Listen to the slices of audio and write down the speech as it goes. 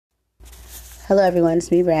Hello everyone, it's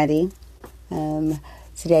me, Brandy.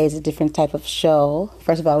 Today is a different type of show.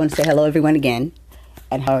 First of all, I want to say hello everyone again.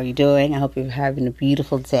 And how are you doing? I hope you're having a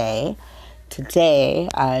beautiful day. Today,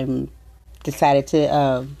 I'm decided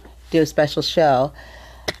to do a special show.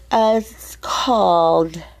 It's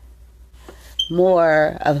called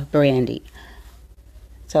More of Brandy.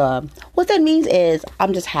 So what that means is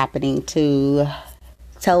I'm just happening to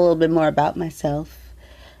tell a little bit more about myself.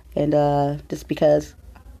 And just because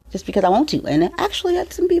I want to. And I actually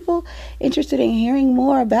got some people interested in hearing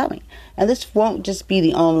more about me. And this won't just be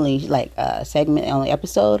the only segment, only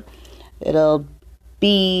episode. It'll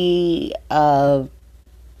be a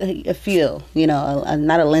few,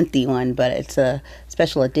 not a lengthy one, but it's a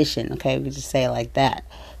special edition. Okay, we just say it like that.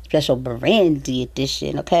 Special Brandy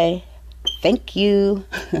edition. Okay, thank you.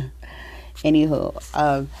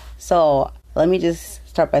 Anywho, so let me just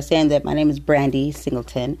start by saying that my name is Brandy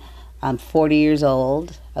Singleton. I'm 40 years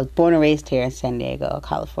old. I was born and raised here in San Diego,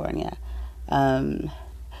 California. Had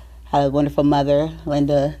a wonderful mother,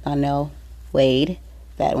 Linda Donnell Wade,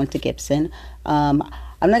 that went to Gibson. I'm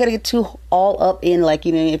not gonna get too all up in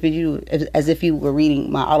as if you were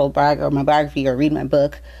reading my autobiography or my biography or reading my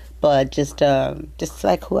book, but just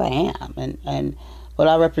like who I am and what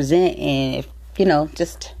I represent, and if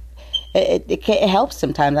it helps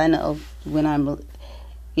sometimes. I know when I'm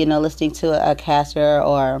listening to a caster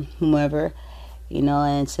or whomever,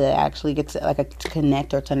 and to actually get to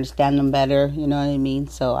connect or to understand them better, you know what I mean?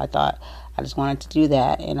 So I thought I just wanted to do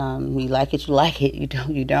that, and you like it,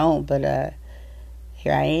 you don't, but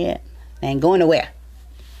here I am, and going nowhere.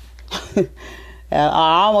 I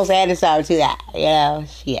almost added something to that,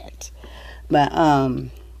 shit. But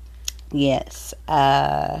yes,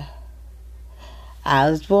 I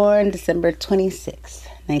was born December 26th,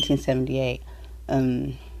 1978.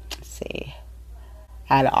 Let's see.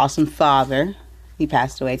 I had an awesome father. He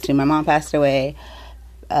passed away too. My mom passed away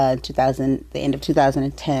the end of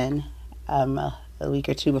 2010, a week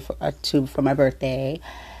or two before my birthday.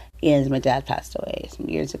 And my dad passed away some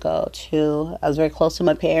years ago too. I was very close to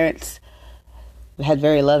my parents. We had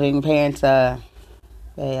very loving parents. They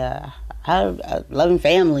had a loving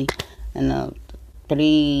family, and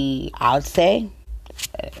pretty, I would say,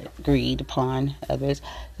 agreed upon others,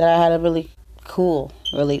 that I had a really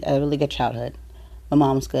good childhood. My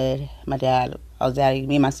mom was good. My dad, I was daddy.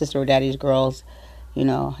 Me and my sister were daddy's girls,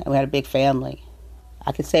 and we had a big family.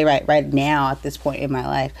 I could say right now at this point in my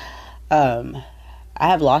life, I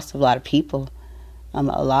have lost a lot of people, a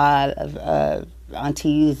lot of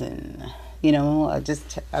aunties, and I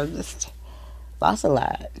just lost a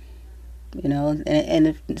lot,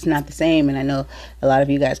 and it's not the same. And I know a lot of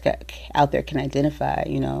you guys out there can identify.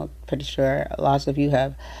 Pretty sure lots of you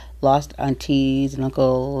have lost aunties and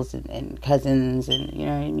uncles and cousins, and you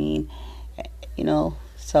know what I mean.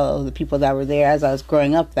 So the people that were there as I was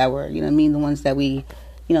growing up, that were the ones that we,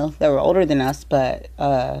 that were older than us, but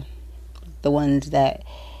the ones that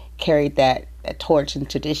carried that torch and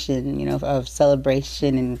tradition, of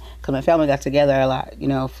celebration, and because my family got together a lot,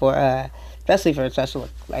 for especially for special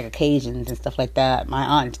occasions and stuff like that. My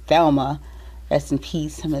aunt Thelma, rest in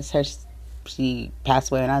peace, I miss her. She passed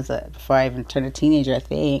away when before I even turned a teenager, I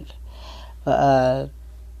think. But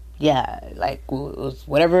it was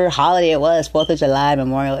whatever holiday it was, 4th of July,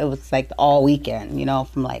 Memorial. It was all weekend,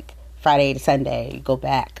 from Friday to Sunday. You go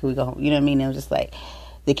back, we go, you know what I mean. It was just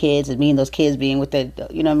the kids, and me and those kids being with the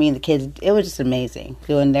the kids. It was just amazing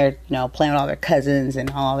doing their, playing with all their cousins and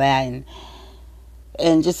all that,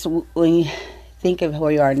 and just when you think of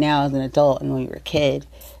where you are now as an adult and when you were a kid,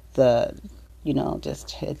 it's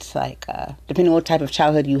depending on what type of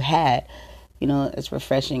childhood you had, it's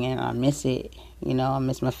refreshing, and I miss it. I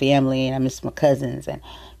miss my family, and I miss my cousins, and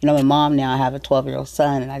my mom now. I have a 12-year-old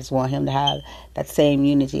son, and I just want him to have that same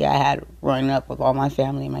unity I had growing up with all my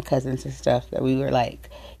family and my cousins and stuff. That we were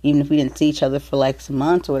even if we didn't see each other for some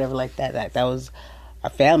months or whatever that was our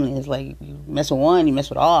family. It's you mess with one, you mess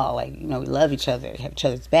with all. We love each other, have each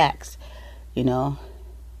other's backs. So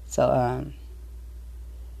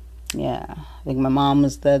yeah, I think my mom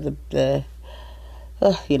was the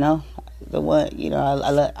one,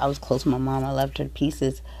 I was close to my mom. I loved her to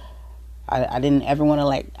pieces. I didn't ever want to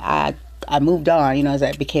I moved on, as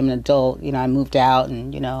I became an adult. I moved out,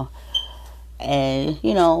 and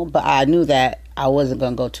but I knew that I wasn't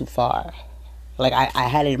going to go too far. I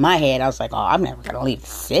had it in my head. I was like, oh, I'm never going to leave the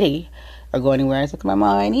city or go anywhere. It's my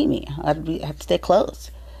mom ain't need me. I have to stay close,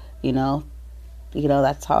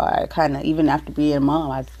 That's how I kind of, even after being a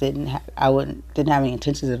mom, I didn't have any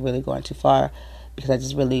intentions of really going too far, because I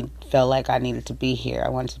just really felt like I needed to be here. I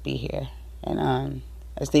wanted to be here. And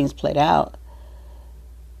as things played out,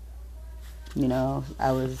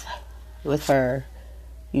 I was with her,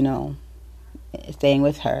 you know, staying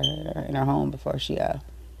with her in her home before she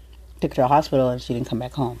took her to the hospital and she didn't come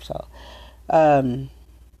back home. So,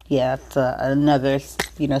 yeah, it's another,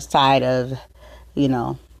 side of, you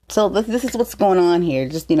know. So this is what's going on here.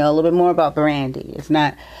 Just, a little bit more about Brandy. It's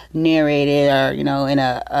not narrated or, in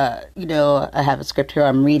I have a script here.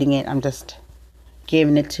 I'm reading it. I'm just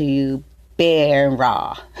giving it to you bare and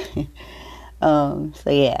raw. So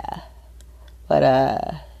yeah.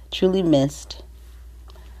 But truly missed.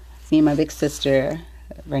 Me and my big sister,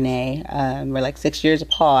 Renee, we're like 6 years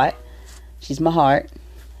apart. She's my heart.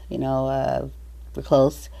 We're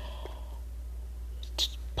close.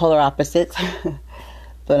 Polar opposites.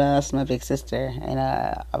 But that's my big sister. And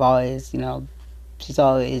I've always, she's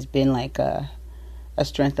always been like a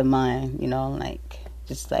strength of mine, like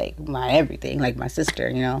just like my everything, like my sister,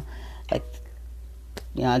 like,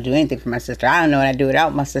 I'll do anything for my sister. I don't know what I'd do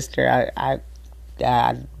without my sister. I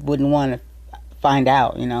wouldn't want to find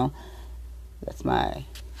out,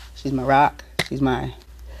 she's my rock. She's my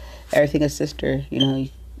everything. A sister, you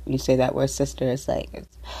say that word sister, it's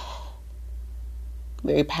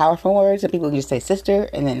very powerful words, and people can just say sister,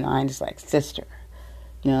 and then mine is like sister.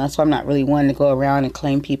 That's why I'm not really one to go around and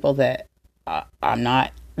claim people that I'm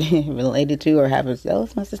not related to or have it's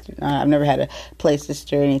my sister. No, I've never had a play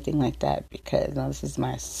sister or anything like that, because this is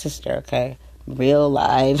my sister, okay? Real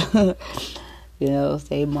live,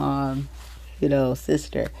 say mom,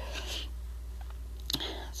 sister.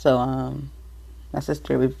 So, my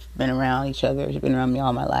sister, we've been around each other. She's been around me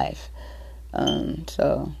all my life.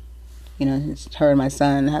 So, her and my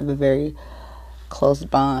son have a very close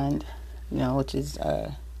bond, which is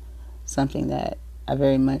something that I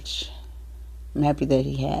very much am happy that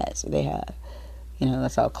he has, or they have.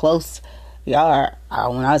 That's how close we are.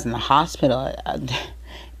 When I was in the hospital,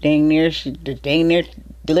 she dang near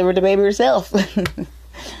delivered the baby herself.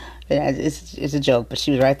 It's a joke, but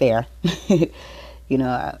she was right there. When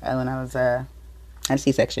I was had a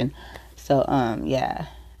C-section. So, yeah,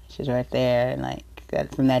 she was right there, and like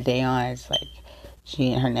that from that day on, it's like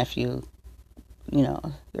she and her nephew,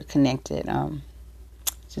 they're connected.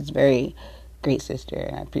 She's a very great sister,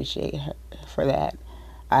 and I appreciate her for that.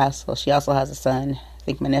 She also has a son. I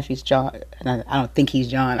think my nephew's John. And I don't think he's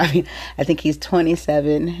John. I think he's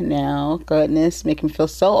 27 now. Goodness, make him feel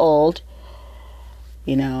so old.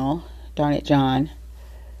 Darn it, John.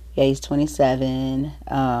 Yeah, he's 27.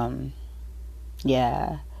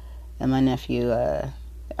 Yeah, and my nephew,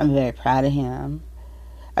 I'm very proud of him.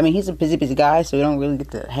 He's a busy guy, so we don't really get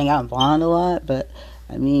to hang out and bond a lot, but,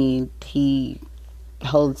 he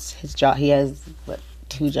holds his job. He has,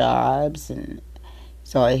 2 jobs, and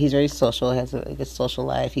so he's very social, has a good social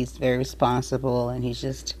life. He's very responsible, and he's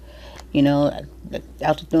just,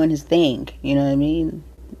 out doing his thing,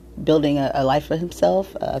 building a life for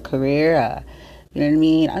himself, a career,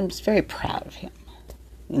 I'm just very proud of him,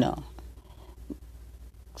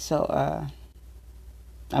 So,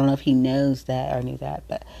 I don't know if he knows that or knew that,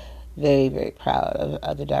 but very, very proud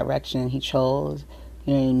of the direction he chose,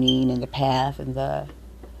 and the path and the,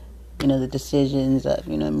 the decisions of,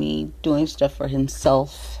 doing stuff for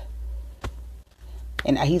himself.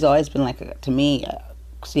 And he's always been to me,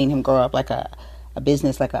 seeing him grow up like a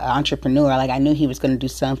business, like an entrepreneur, I knew he was going to do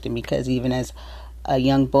something, because even as a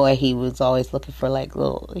young boy, he was always looking for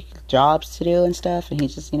little jobs to do and stuff, and he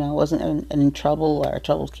just, wasn't in trouble or a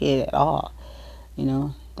troubled kid at all,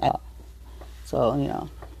 So,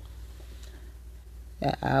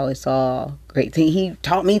 I always saw great things. He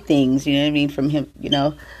taught me things, from him,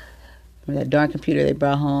 from that darn computer they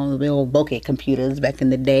brought home, the old bokeh computers back in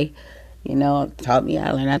the day, taught me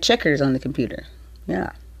how to learn how checkers on the computer.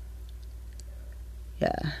 Yeah.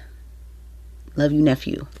 Love you,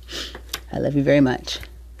 nephew. I love you very much.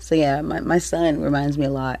 So yeah, my son reminds me a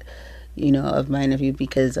lot, of my nephew,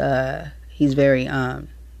 because he's very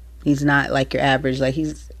he's not like your average,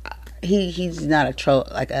 he's not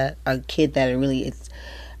a kid that really is.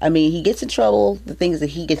 He gets in trouble, the things that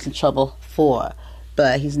he gets in trouble for,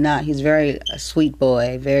 but he's very a sweet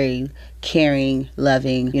boy, very caring,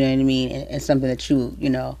 loving, and something that you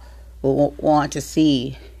will want to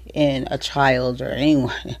see in a child or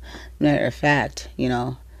anyone. Matter of fact,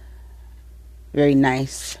 very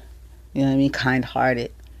nice,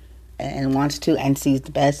 kind-hearted, and wants to and sees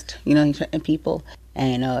the best, in people.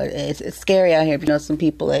 And it's scary out here. Some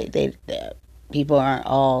people they people aren't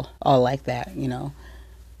all like that.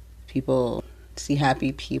 People see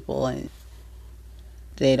happy people and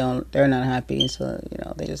they're not happy, so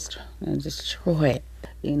they just destroy it.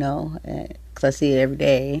 Because I see it every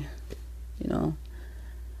day.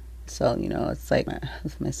 So it's like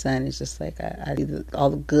with my son, it's just I see all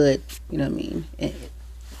the good.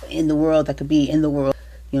 in the world that could be in the world,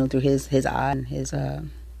 through his eye and his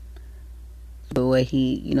the way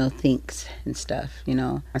he, thinks and stuff,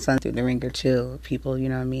 My son through the ringer too. People,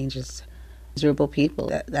 just miserable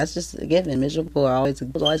people. That's just a given. Miserable are always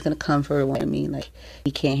going to come for what like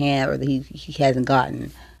he can't have or that he hasn't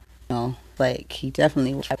gotten. Like he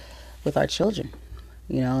definitely will with our children.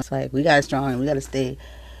 It's like we got to strong and we got to stay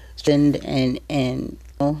strong and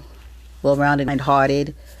well-rounded,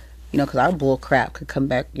 kind-hearted. Because our bull crap could come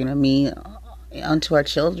back. Onto our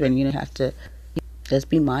children. Have to just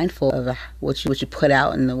be mindful of what you put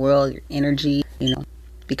out in the world, your energy.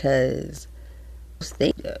 Because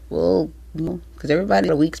they will. Because everybody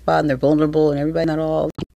got a weak spot and they're vulnerable and everybody not all.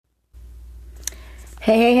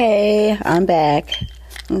 Hey, I'm back.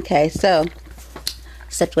 Okay, so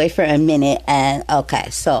stepped away for a minute and okay,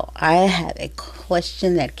 so I have a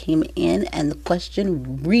question that came in and the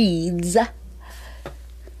question reads,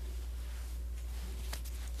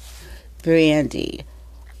 Brandy,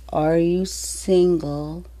 are you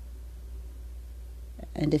single?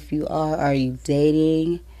 And if you are you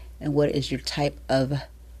dating? And what is your type of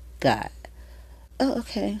guy? Oh,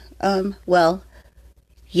 okay. Well,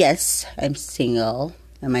 yes, I'm single.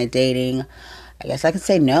 Am I dating? I guess I could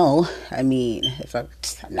say no. I mean,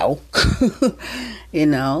 no.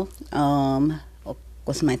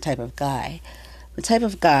 What's my type of guy? The type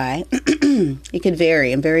of guy, it could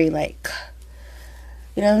vary. I'm very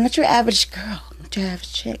I'm not your average girl. I'm not your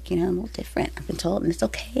average chick. I'm a little different. I've been told, and it's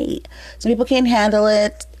okay. Some people can't handle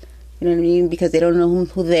it. You know what I mean? Because they don't know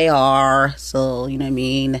who they are. So, you know what I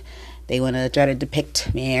mean? They want to try to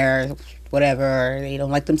depict me or whatever. They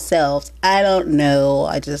don't like themselves. I don't know.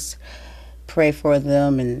 I just pray for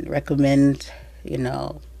them and recommend,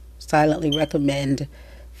 silently recommend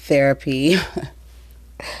therapy.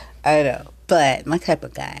 I know. But my type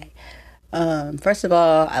of guy. First of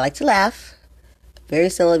all, I like to laugh. Very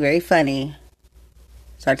silly, very funny.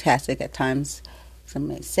 Sarcastic at times, some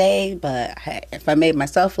may say. But if I made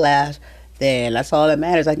myself laugh, then that's all that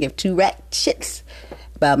matters. I can give two rat shits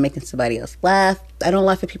about making somebody else laugh. I don't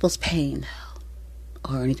laugh at people's pain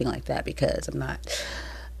or anything like that because I'm not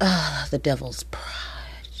the devil's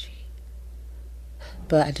prodigy.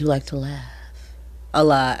 But I do like to laugh a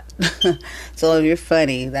lot. So if you're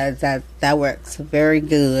funny, that works very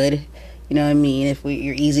good. You know what I mean? If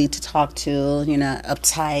you're easy to talk to, you're not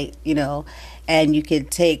uptight, and you could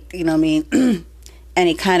take,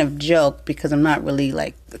 any kind of joke because I'm not really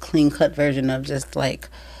like the clean cut version of just like,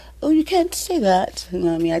 oh, you can't say that. You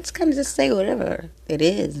know what I mean? I just kind of just say whatever it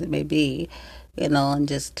is, it may be, and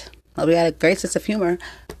just, we had a great sense of humor.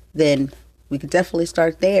 Then we could definitely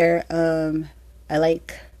start there. I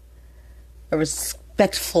like a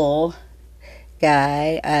respectful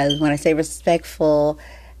guy. When I say respectful,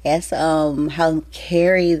 yes, how you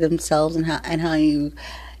carry themselves and how you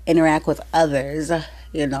interact with others.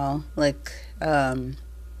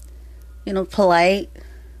 Polite.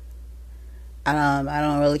 I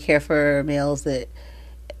don't really care for males that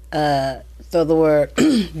throw the word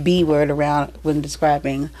B word around when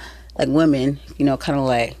describing like women. Kind of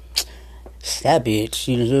like that bitch.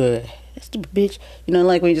 That stupid bitch.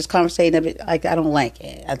 Like when you just conversate, like I don't like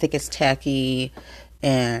it. I think it's tacky,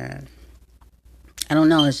 and I don't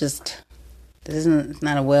know. It's just it's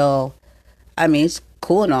not a well. I mean, it's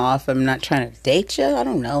cool and off. I'm not trying to date you. I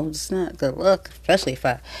don't know. It's not a good look, especially if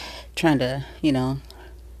I'm trying to,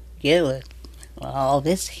 get with all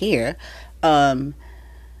this here. So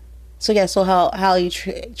yeah. So how you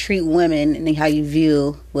treat women and how you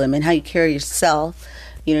view women, how you carry yourself.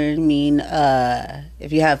 You know what I mean?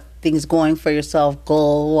 If you have things going for yourself,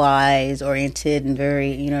 goal-wise, oriented, and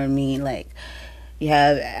very, you know what I mean? Like, you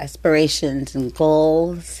have aspirations and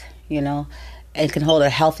goals, and can hold a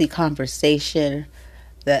healthy conversation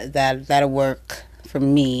that'll work for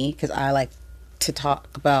me because I like to talk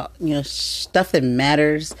about, stuff that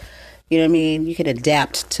matters. You know what I mean? You can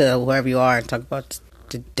adapt to wherever you are and talk about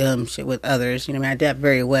the dumb shit with others. I adapt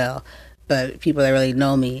very well. But people that really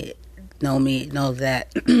know me know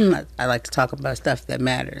that I like to talk about stuff that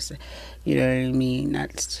matters. You know what I mean?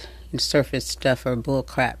 Not surface stuff or bull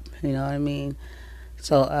crap. You know what I mean?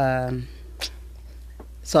 So I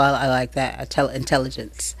like that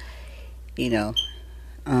intelligence.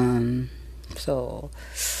 So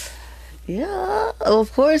yeah,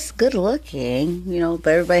 of course, good looking. But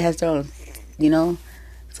everybody has their own.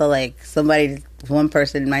 So like one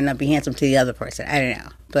person might not be handsome to the other person. I don't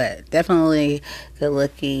know. But definitely good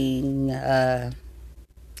looking,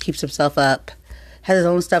 keeps himself up, has his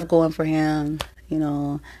own stuff going for him,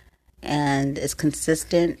 and is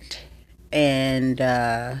consistent and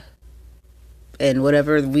in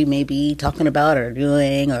whatever we may be talking about or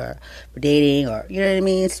doing or dating, or you know what I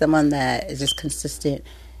mean, someone that is just consistent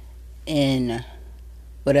in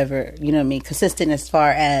whatever, you know what I mean, consistent as far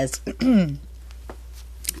as we're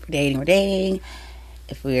dating.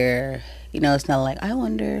 If we're, you know, it's not like, I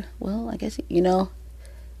wonder, well, I guess, you know,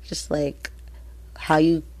 just like how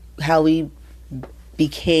we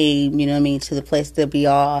became, you know what I mean, to the place that we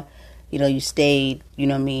are, you know, you stayed, you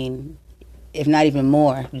know what I mean, if not even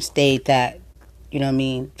more, you stayed that, you know what I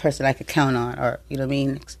mean, person I could count on, or, you know what I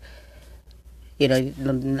mean, you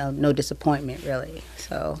know, no disappointment, really.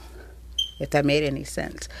 So, if that made any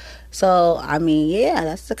sense. So, I mean, yeah,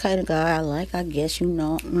 that's the kind of guy I like, I guess, you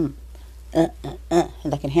know, and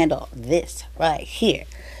I can handle this right here.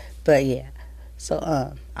 But, yeah.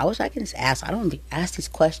 So, I wish I could just ask. I don't be asked these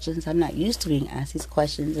questions. I'm not used to being asked these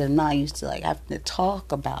questions. I'm not used to, like, having to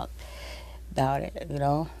talk about it, you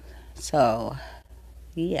know? So,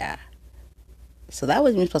 yeah. So that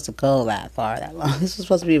wasn't even supposed to go that far, that long. This was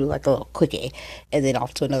supposed to be like a little quickie, and then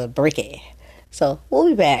off to another brickie. So we'll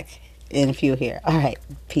be back in a few here. All right,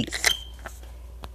 peace.